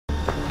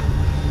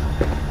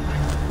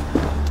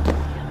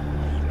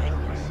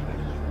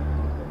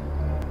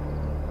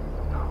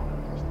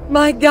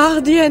My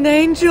guardian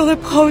angel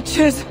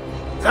approaches.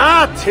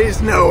 That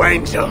is no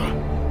angel.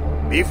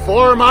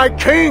 Before my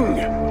king,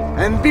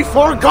 and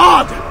before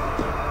God,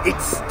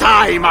 it's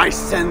time I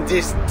send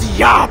this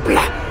diable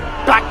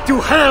back to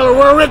hell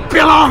where it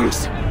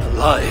belongs!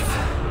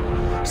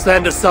 Alive.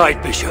 Stand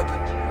aside, Bishop.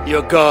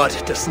 Your God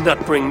does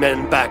not bring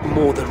men back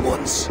more than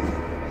once.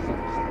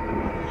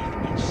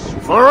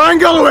 For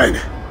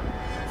Engelwin!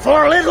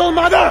 For Little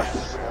Mother!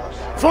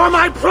 For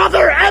my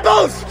brother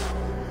Ebels!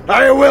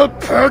 I will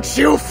purge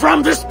you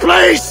from this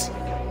place!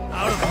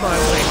 Out of my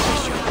way,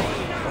 Bishop.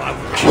 I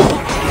will kill you.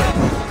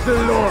 The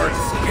Lord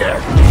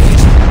spared me.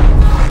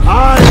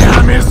 I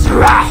am his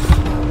wrath!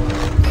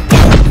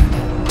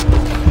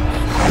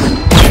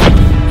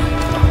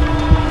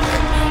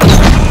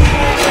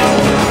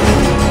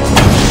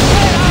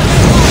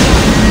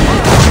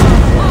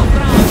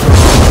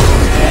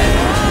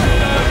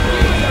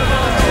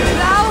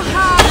 Thou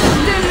hast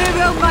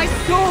delivered my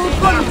soul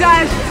from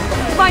death,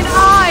 mine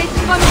eyes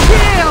from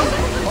tears,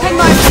 and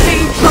my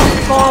feet from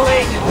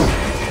falling.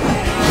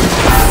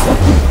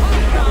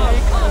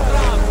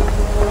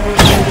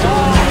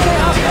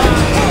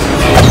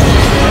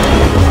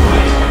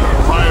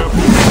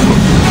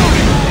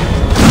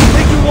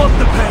 Want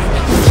the pain.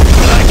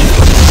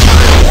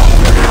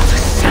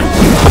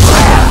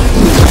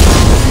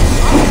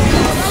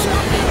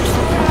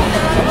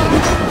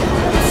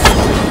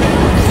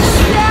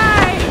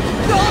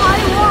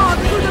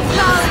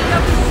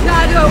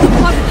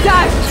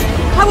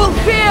 I will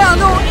fear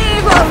no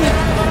evil,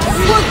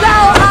 for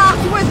thou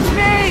art with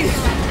me!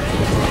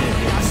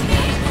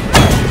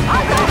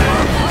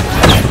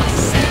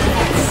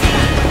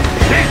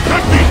 They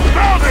took me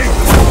spouting!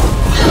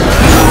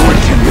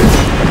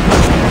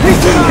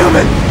 He's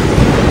inhuman!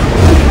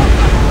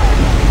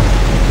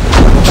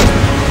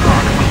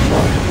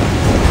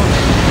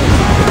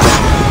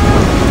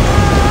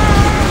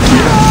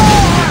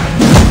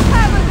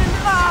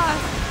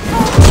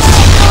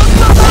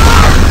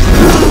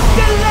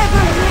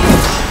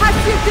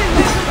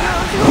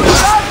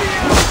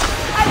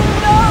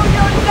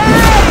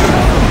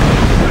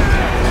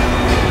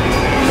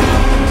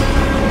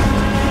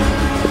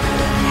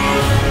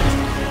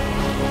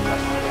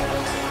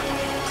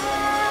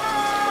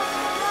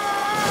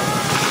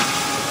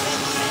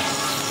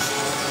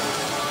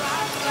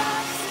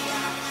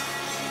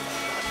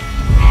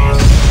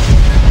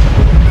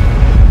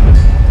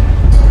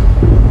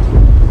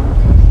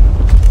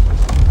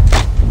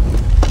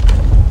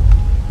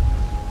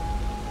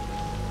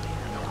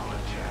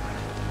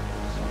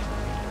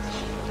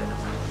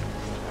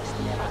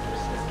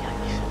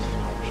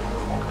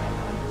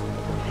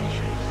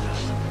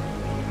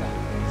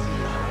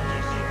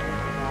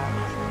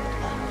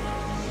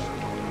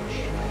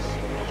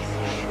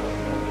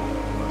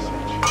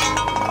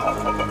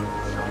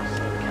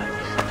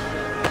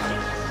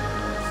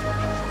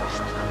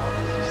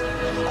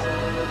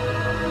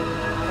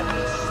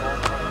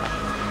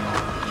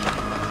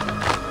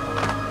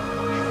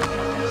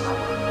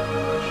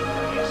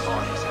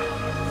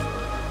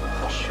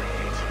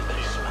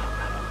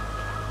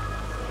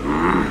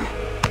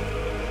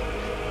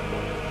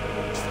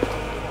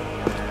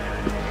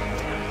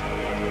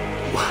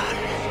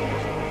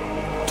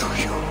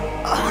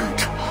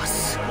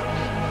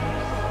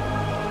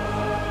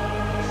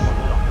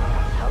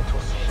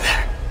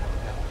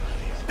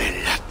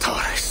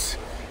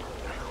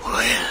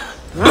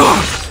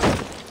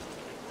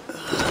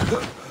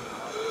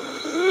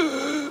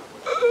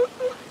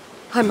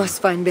 I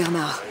must find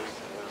Bernard.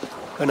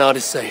 Bernard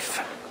is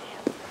safe.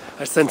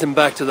 I sent him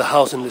back to the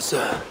house in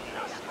Lucerne.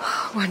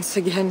 Once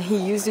again, he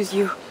uses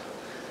you.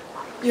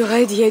 You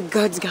radiate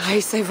God's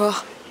grace, Eivor.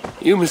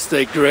 You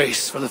mistake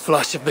grace for the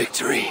flash of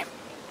victory.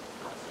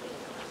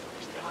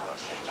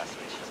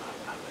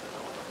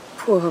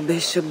 Poor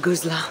Bishop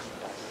Gozlin.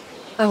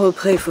 I will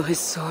pray for his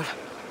soul.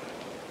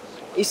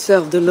 He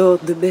served the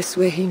Lord the best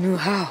way he knew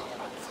how.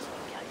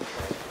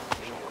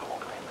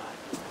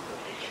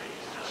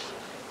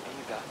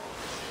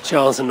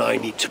 Charles and I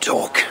need to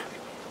talk.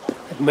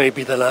 It may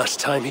be the last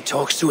time he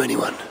talks to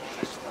anyone.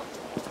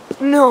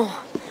 No.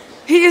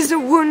 He is a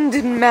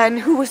wounded man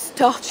who was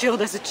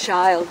tortured as a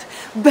child,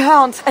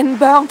 burnt and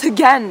burnt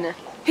again.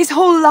 His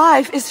whole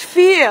life is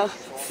fear.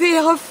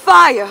 Fear of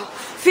fire,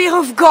 fear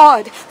of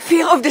God,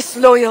 fear of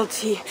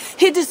disloyalty.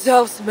 He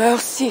deserves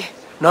mercy.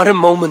 Not a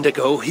moment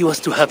ago, he was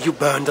to have you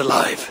burned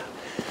alive.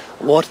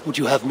 What would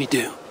you have me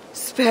do?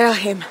 Spare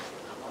him.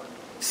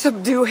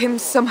 Subdue him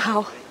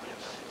somehow.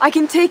 I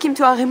can take him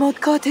to a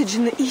remote cottage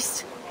in the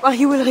east, where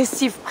he will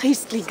receive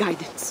priestly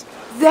guidance.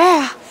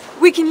 There,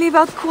 we can live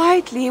out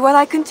quietly while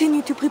I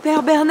continue to prepare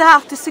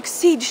Bernard to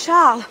succeed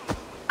Charles.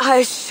 I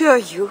assure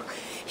you,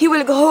 he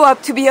will grow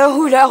up to be a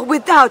ruler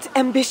without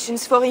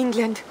ambitions for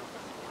England.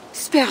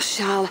 Spare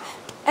Charles,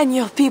 and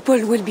your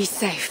people will be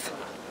safe.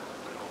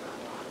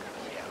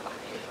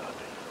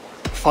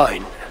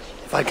 Fine.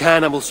 If I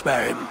can, I will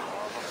spare him.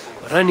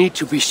 But I need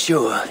to be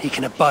sure he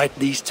can abide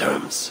these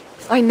terms.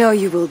 I know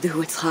you will do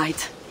what's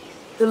right.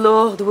 The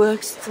Lord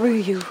works through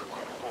you,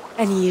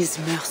 and he is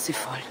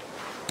merciful.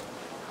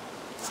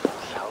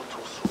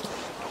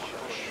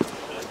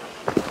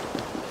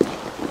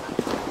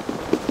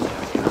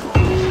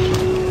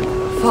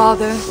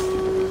 Father,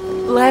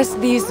 bless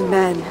these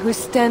men who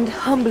stand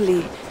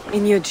humbly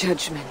in your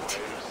judgment.